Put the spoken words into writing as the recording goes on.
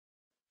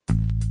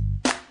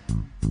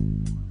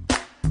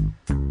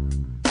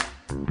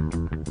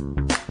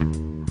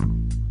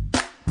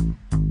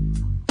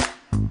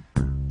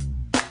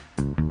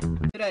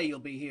Today you'll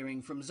be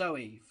hearing from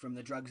Zoe from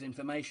the Drugs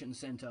Information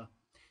Centre.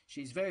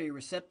 She's very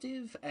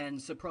receptive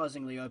and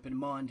surprisingly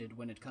open-minded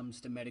when it comes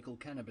to medical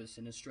cannabis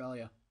in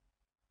Australia.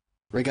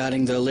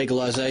 Regarding the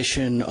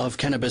legalisation of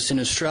cannabis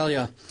in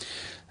Australia,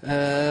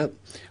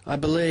 I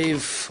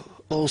believe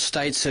all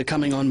states are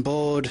coming on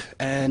board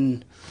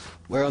and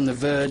we're on the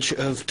verge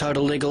of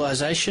total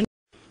legalisation.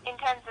 In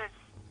terms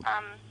of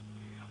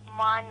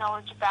my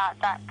knowledge about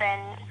that,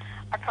 then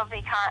I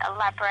probably can't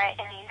elaborate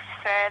any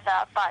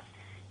further, but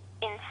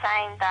in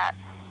saying that,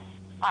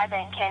 I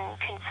then can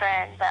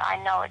confirm that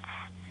I know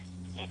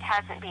it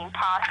hasn't been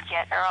passed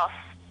yet, or else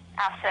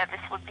our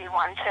service would be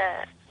one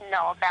to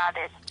know about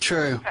it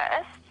True.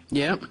 first.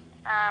 Yep.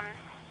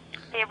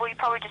 Yeah, we're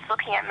probably just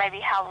looking at maybe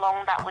how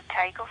long that would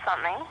take or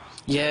something.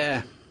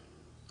 Yeah.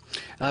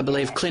 I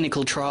believe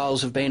clinical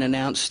trials have been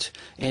announced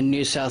in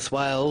New South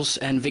Wales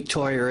and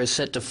Victoria is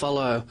set to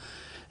follow.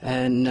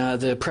 And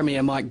the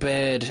Premier Mike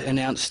Baird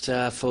announced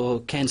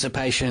for cancer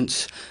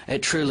patients,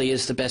 it truly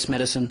is the best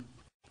medicine.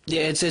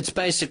 Yeah, it's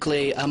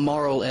basically a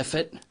moral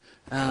effort.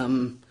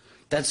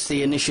 That's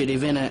the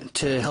initiative in it,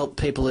 to help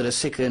people that are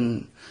sick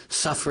and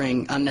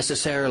suffering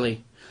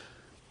unnecessarily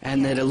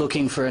and that are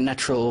looking for a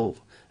natural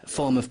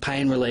form of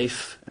pain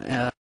relief.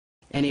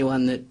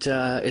 Anyone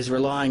that is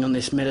relying on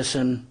this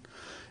medicine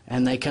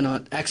and they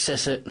cannot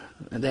access it,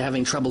 they're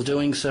having trouble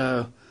doing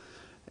so,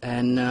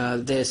 and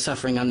they're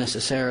suffering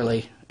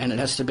unnecessarily, and it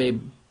has to be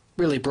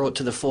really brought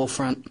to the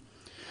forefront.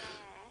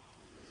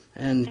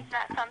 And is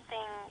that something,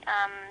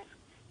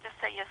 just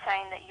that you're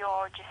saying that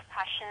you're just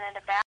passionate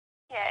about?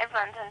 Yeah,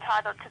 everyone's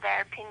entitled to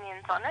their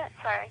opinions on it,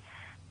 so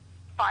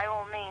by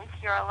all means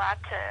you're allowed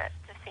to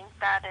think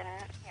that,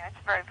 and it's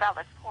a very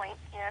valid point.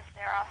 If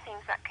there are things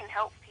that can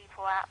help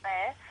people out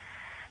there,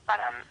 but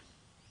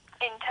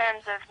in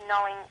terms of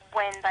knowing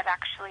when that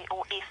actually,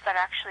 or if that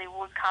actually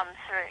would come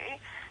through,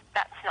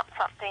 that's not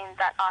something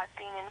that I've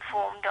been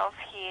informed of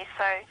here,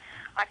 so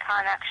I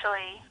can't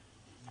actually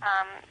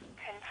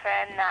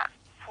confirm that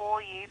for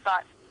you.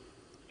 But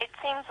it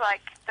seems like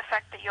the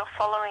fact that you're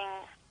following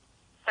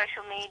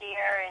social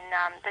media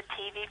and the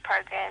TV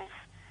programs,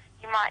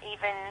 you might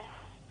even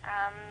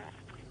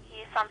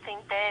hear something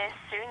there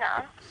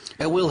sooner.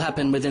 It will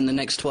happen within the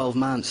next 12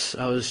 months.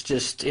 I was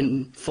just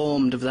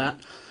informed of that.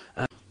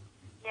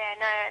 Yeah,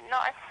 no,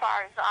 not as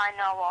far as I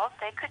know of.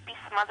 There could be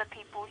some other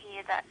people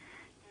here that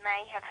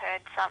may have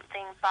heard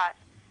something, but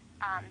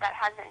that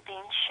hasn't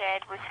been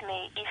shared with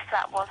me if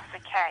that was the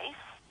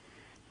case.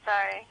 So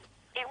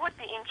it would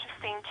be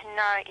interesting to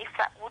know if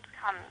that would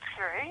come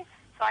through.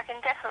 So I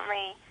can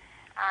definitely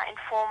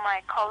inform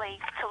my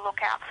colleagues to look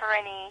out for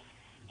any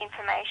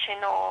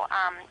information or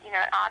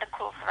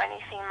articles or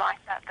anything like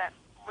that that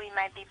we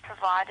may be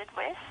provided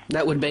with.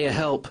 That would be a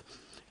help,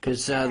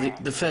 because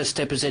the first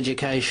step is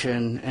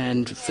education,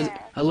 and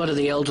a lot of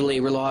the elderly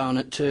rely on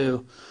it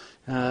too.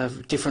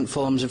 Different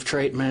forms of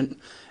treatment.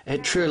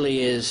 It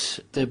truly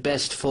is the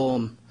best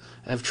form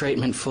of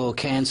treatment for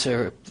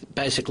cancer.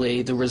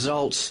 Basically, the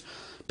results,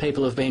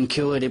 people have been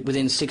cured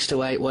within 6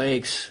 to 8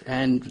 weeks,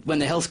 and when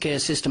the healthcare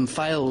system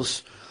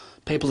fails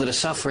people that are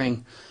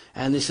suffering,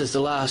 and this is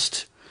the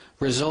last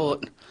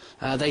resort,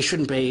 they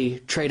shouldn't be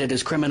treated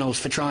as criminals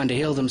for trying to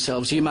heal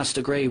themselves. You must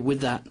agree with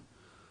that.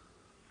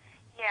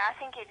 Yeah, I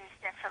think it is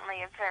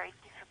definitely a very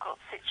difficult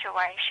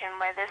situation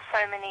where there's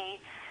so many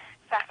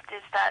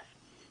factors that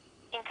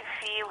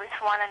interfere with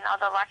one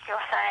another, like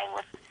you're saying,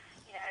 with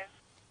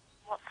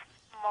what's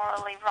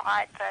morally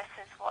right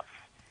versus what's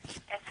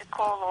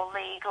ethical or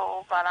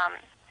legal. But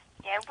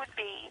it would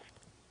be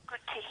good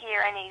to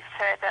hear any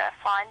further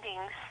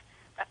findings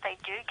that they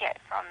do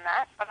get from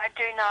that. But I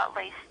do know, at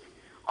least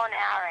on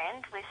our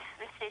end, with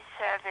this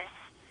service,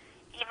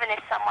 even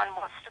if someone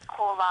was to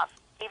call up,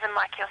 even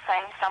like you're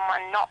saying, someone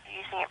not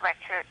using it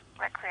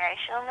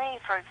recreationally,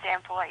 for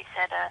example, like you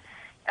said, a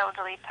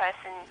elderly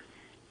person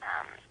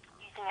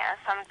using it as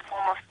some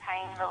form of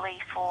pain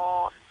relief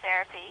or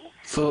therapy.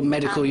 For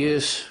medical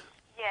use?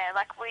 Yeah,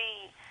 like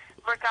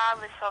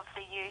regardless of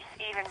the use,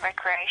 even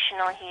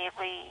recreational here,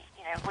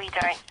 we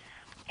don't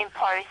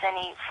impose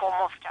any form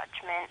of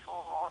judgment,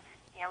 or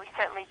we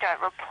certainly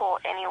don't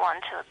report anyone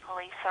to the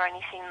police or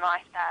anything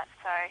like that.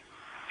 So,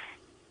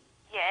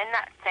 yeah, in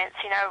that sense,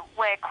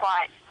 we're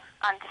quite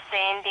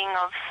understanding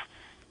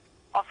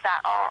of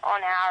that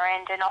on our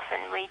end, and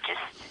often we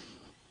just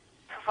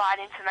provide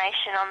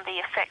information on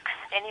the effects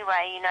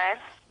anyway,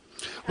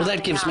 Well,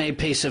 that gives me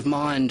peace of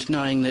mind,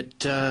 knowing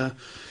that,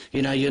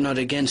 you're not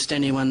against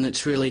anyone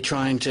that's really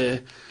trying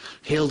to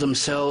heal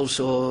themselves,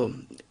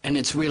 and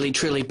it's really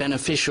truly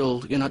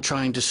beneficial. You're not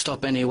trying to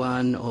stop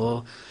anyone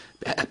or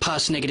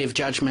pass negative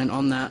judgment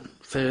on that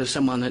for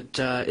someone that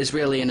is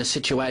really in a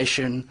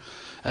situation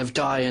of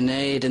dire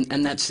need,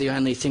 and that's the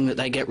only thing that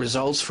they get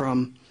results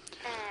from.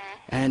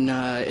 And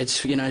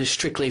it's,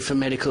 strictly for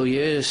medical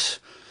use.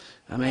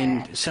 I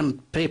mean,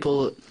 some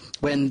people,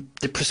 when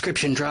the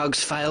prescription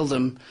drugs fail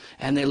them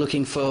and they're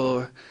looking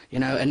for,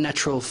 a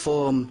natural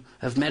form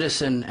of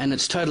medicine, and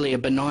it's totally a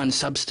benign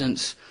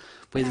substance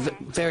with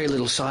very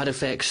little side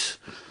effects,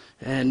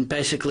 and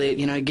basically,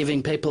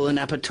 giving people an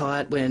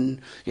appetite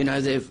when,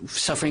 they're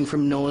suffering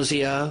from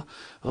nausea,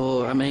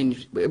 or,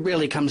 it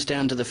really comes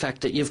down to the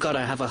fact that you've got to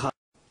have a high...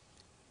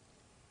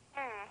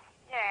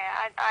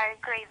 I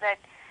agree that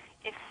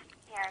if,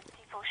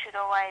 people should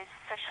always,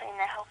 especially in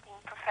the helping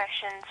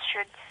professions,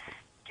 should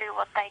do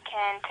what they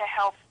can to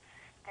help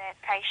their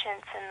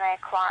patients and their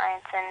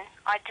clients. And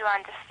I do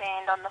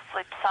understand on the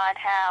flip side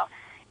how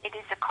it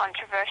is a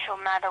controversial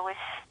matter with,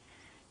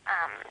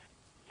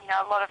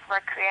 a lot of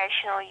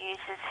recreational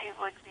users who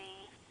would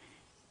be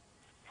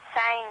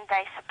saying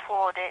they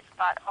support it,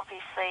 but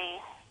obviously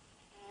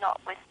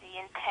not with the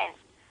intent,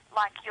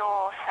 like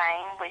you're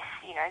saying, with,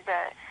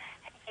 the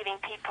giving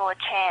people a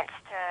chance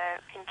to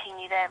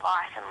continue their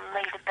life and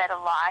lead a better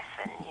life.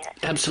 And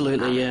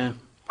Absolutely, yeah.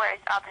 Whereas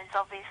others,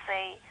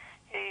 obviously,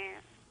 who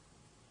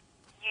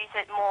use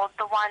it more,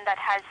 the one that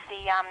has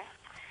the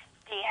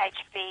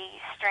DHB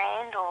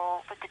strand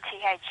or with the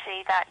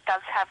THC, that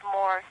does have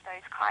more of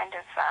those kind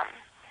of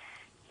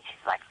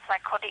like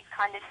psychotic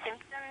kind of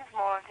symptoms,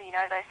 more of,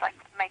 those like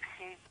makes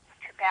you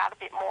trip out a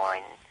bit more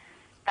and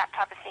that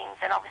type of things.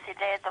 And obviously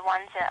they're the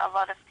ones that a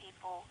lot of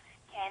people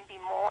can be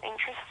more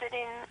interested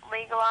in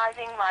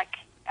legalising, like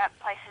at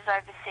places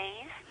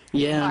overseas.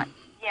 Yeah. But,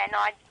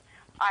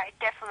 I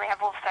definitely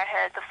have also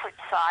heard the flip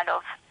side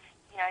of,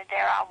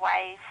 there are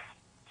ways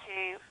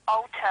to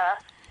alter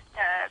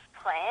the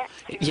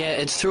plant. Yeah,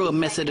 it's through a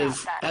method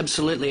of...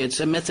 Absolutely, it's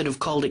a method of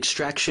cold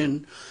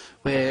extraction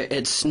where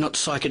it's not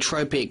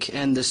psychotropic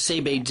and the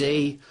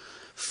CBD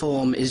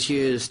form is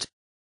used.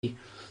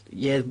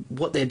 Yeah,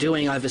 what they're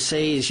doing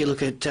overseas, you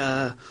look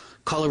at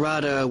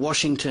Colorado,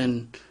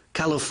 Washington,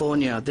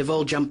 California, they've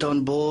all jumped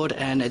on board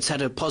and it's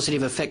had a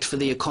positive effect for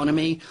the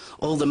economy.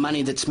 All the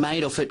money that's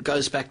made off it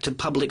goes back to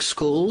public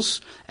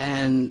schools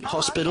and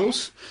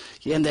hospitals.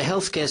 Okay. And the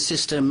healthcare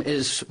system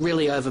is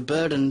really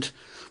overburdened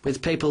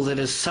with people that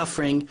are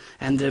suffering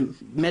and the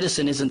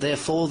medicine isn't there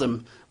for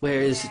them.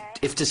 Whereas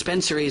if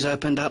dispensaries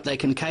opened up, they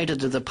can cater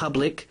to the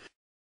public.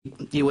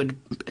 You would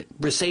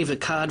receive a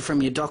card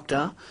from your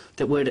doctor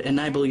that would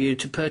enable you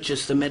to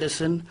purchase the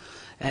medicine.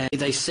 And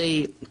they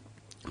see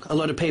a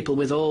lot of people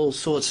with all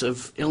sorts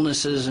of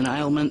illnesses and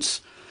ailments,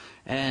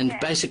 and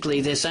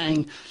basically they're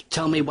saying,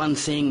 tell me one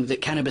thing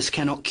that cannabis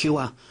cannot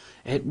cure.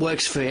 It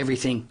works for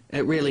everything.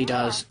 It really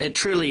does. It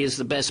truly is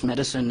the best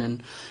medicine,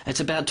 and it's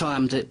about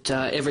time that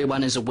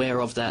everyone is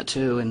aware of that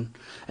too. And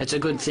it's a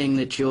good thing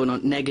that you're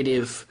not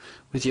negative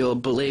with your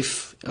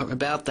belief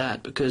about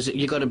that, because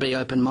you've got to be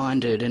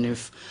open-minded. And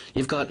if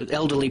you've got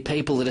elderly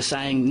people that are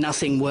saying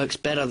nothing works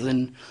better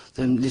than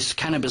this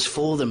cannabis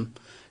for them,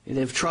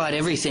 they've tried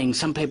everything.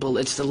 Some people,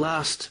 it's the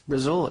last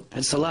resort.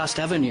 It's the last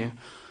avenue.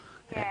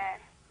 Yeah.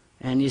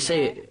 And you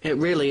see, it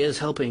really is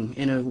helping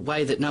in a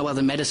way that no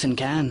other medicine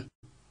can.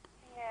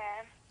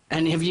 Yeah.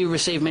 And have you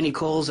received many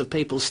calls of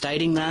people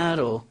stating that,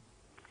 or?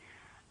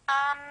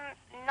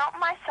 Not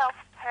myself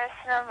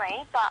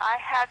personally, but I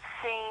have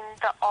seen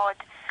the odd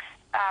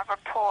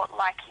report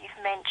like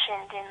you've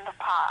mentioned in the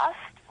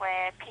past,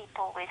 where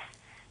people with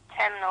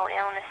terminal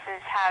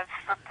illnesses have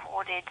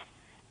reported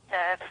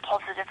the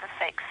positive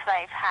effects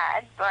they've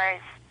had,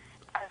 whereas,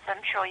 as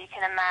I'm sure you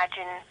can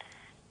imagine,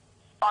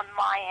 on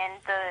my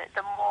end,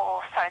 the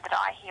more so that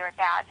I hear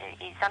about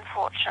it is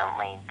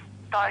unfortunately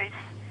those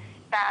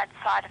bad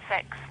side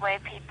effects where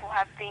people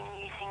have been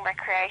using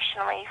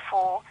recreationally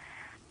for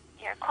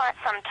quite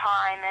some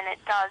time, and it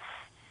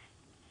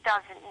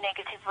doesn't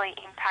negatively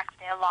impact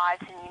their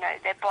lives, and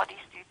their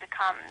bodies do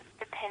become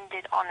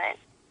dependent on it,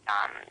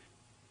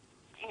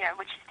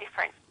 which is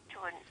different to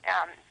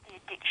the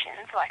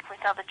addictions like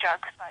with other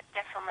drugs, but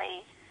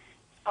definitely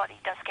the body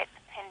does get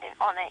dependent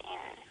on it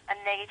in a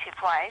negative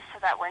way, so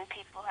that when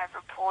people have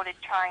reported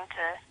trying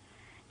to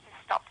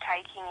stop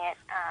taking it,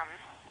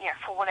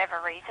 for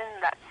whatever reason,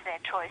 that's their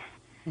choice.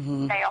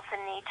 Mm-hmm. They often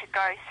need to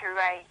go through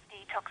a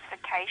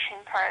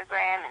detoxification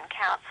program and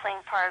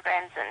counselling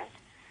programs, and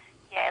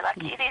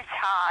it is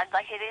hard.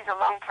 It is a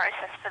long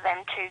process for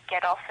them to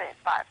get off it,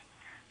 but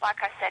like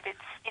I said,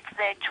 it's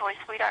their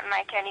choice. We don't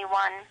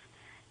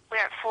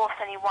force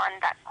anyone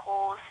that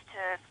calls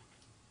to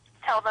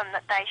tell them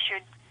that they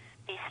should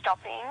be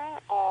stopping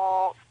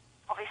or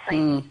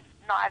obviously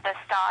neither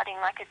starting.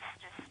 It's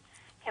just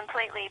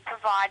completely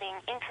providing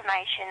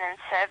information and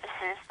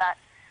services that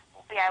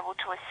will be able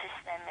to assist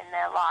them in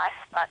their life.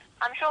 But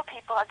I'm sure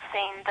people have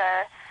seen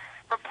the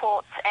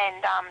reports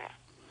and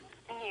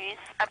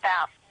news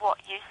about what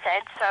you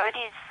said, so it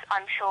is,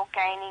 I'm sure,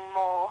 gaining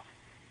more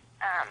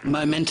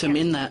momentum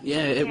in that.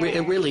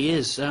 It really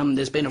is.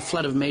 There's been a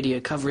flood of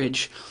media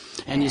coverage,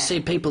 and you see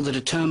people that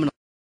are terminal.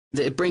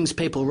 It brings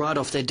people right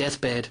off their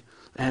deathbed,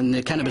 and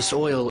the cannabis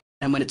oil,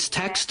 and when it's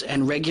taxed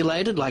and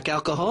regulated like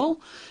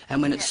alcohol,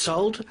 and when it's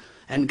sold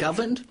and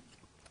governed,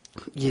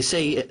 you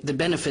see the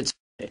benefits.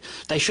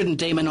 They shouldn't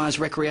demonise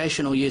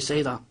recreational use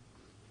either.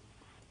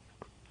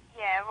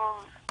 Yeah,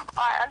 well,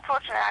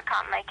 unfortunately I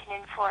can't make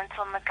an influence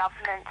on the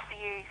government's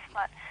views,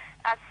 but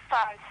as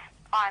far as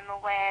I'm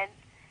aware,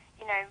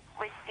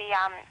 with the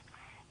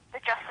the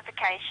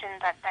justification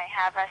that they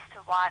have as to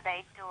why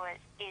they do it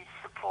is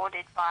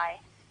supported by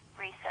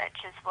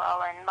research as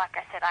well. And like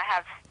I said, I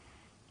have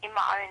in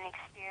my own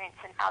experience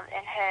and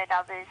heard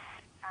others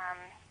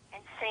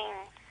and seen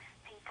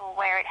people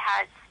where it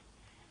has,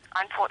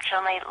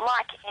 unfortunately,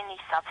 like any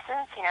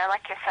substance, you know,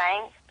 like you're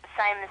saying,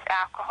 same as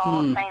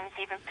alcohol, same as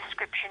even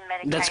prescription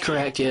medication. That's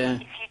correct,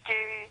 yeah.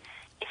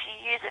 If you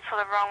use it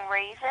for the wrong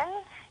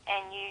reason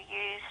and you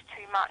use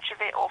too much of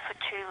it or for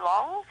too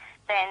long,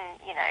 then,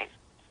 you know,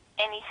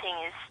 anything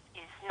is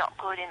not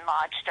good in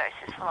large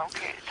doses for long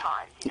periods of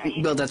time.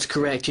 You know, Well, that's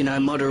correct, you know,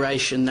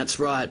 moderation, that's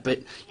right, but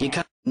you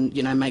can't,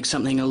 you know, make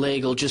something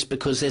illegal just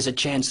because there's a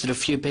chance that a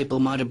few people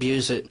might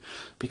abuse it,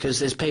 because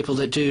there's people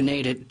that do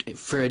need it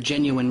for a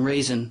genuine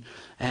reason,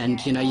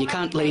 and, you know, you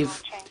can't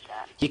leave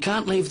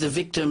the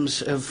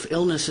victims of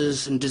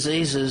illnesses and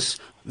diseases,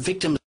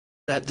 victims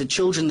that the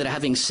children that are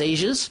having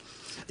seizures.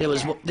 There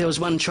was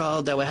one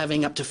child, they were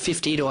having up to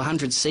 50 to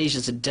 100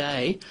 seizures a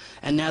day,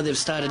 and now they've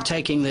started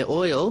taking the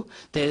oil,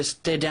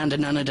 they're down to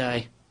none a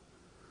day.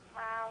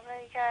 Wow,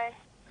 there you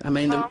go. I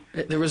mean, Well,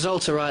 the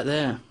results are right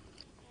there.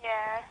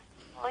 Yeah,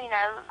 well, you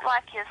know,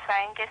 like you're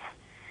saying, guess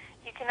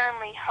you can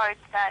only hope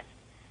that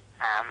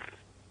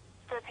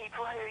the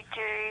people who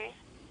do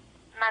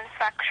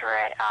manufacture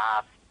it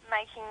are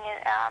making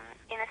it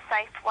in a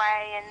safe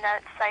way and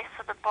that it's safe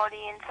for the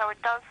body, and so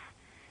it does,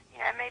 you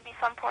know, maybe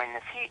some point in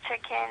the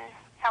future can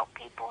help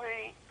people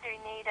who do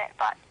need it.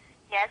 But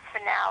yes, for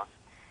now,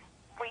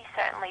 we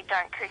certainly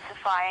don't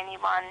crucify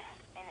anyone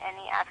in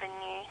any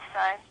avenue.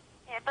 So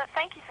yeah, but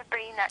thank you for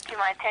bringing that to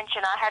my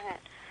attention.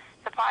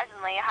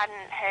 Surprisingly, I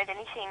hadn't heard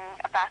anything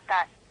about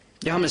that.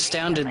 Yeah, I'm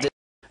astounded,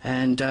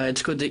 and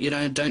it's good that you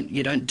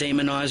don't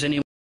demonise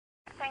anyone.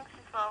 Thanks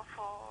as well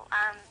for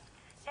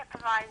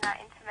providing that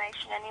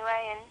information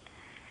anyway, and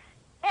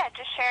yeah,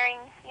 just sharing,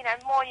 you know,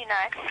 more you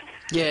know.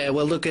 Yeah,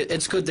 well, look,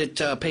 it's good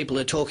that people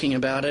are talking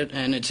about it,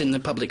 and it's in the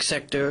public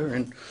sector,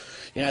 and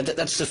you know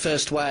that's the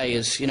first way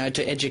is, you know,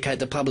 to educate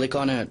the public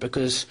on it,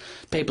 because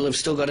people have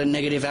still got a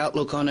negative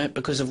outlook on it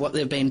because of what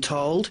they've been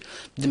told,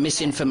 the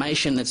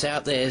misinformation that's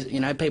out there. You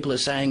know, people are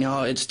saying,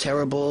 oh, it's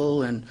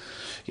terrible, and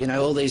you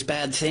know, all these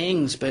bad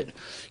things, but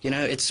you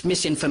know, it's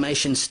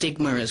misinformation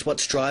stigma is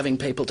what's driving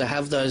people to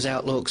have those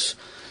outlooks.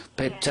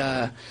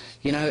 But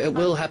you know, it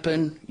will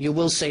happen. You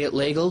will see it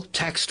legal,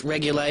 taxed,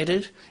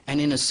 regulated,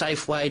 and in a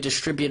safe way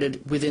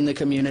distributed within the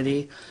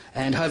community.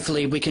 And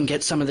hopefully we can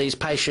get some of these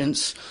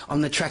patients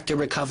on the track to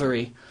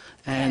recovery.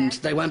 And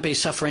they won't be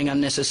suffering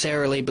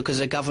unnecessarily because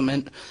the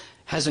government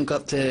hasn't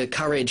got the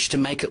courage to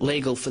make it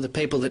legal for the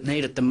people that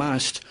need it the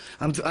most.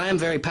 I am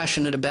very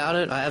passionate about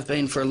it. I have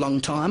been for a long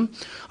time.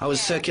 I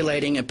was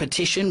circulating a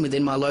petition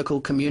within my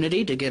local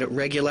community to get it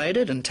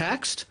regulated and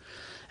taxed.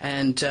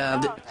 And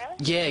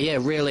really?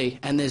 Really.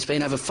 And there's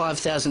been over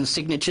 5,000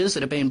 signatures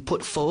that have been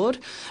put forward,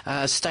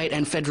 state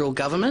and federal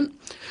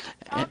government.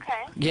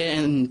 Okay. Yeah,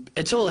 and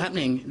it's all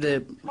happening.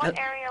 What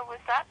area was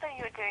that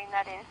you were doing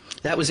that in?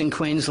 That was in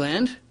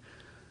Queensland.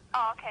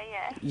 Oh, okay,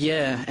 yeah.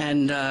 Yeah,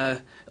 and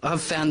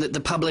I've found that the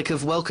public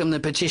have welcomed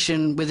the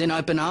petition within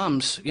open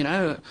arms. You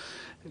know,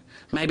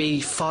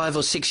 maybe 5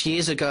 or 6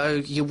 years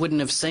ago you wouldn't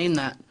have seen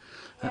that.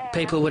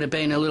 People would have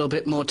been a little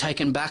bit more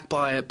taken back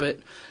by it, but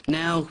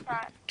now,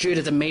 due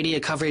to the media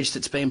coverage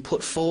that's been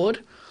put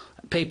forward,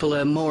 people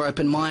are more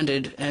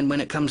open-minded, and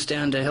when it comes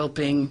down to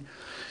helping,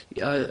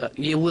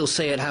 you will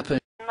see it happen.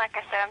 Like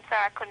I said, I'm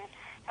sorry I couldn't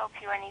help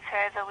you any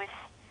further with,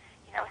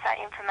 you know, with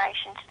that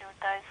information to do with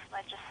those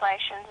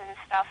legislations and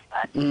stuff,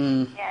 but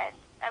yeah,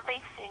 at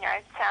least, you know,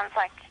 it sounds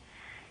like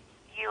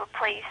you were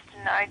pleased to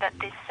know that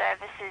this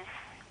service is,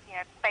 you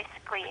know,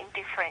 basically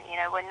indifferent. You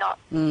know, we're not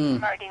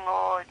promoting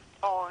or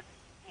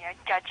you know,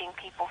 judging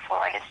people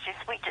for it. It's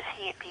just, we just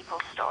hear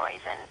people's stories,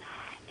 and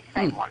if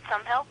they want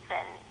some help,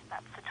 then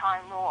that's the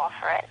time we'll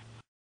offer it.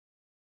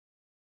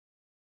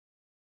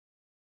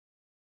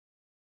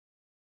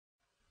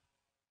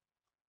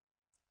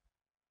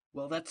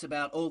 Well, that's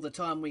about all the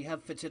time we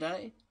have for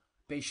today.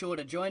 Be sure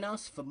to join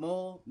us for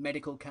more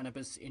medical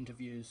cannabis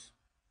interviews.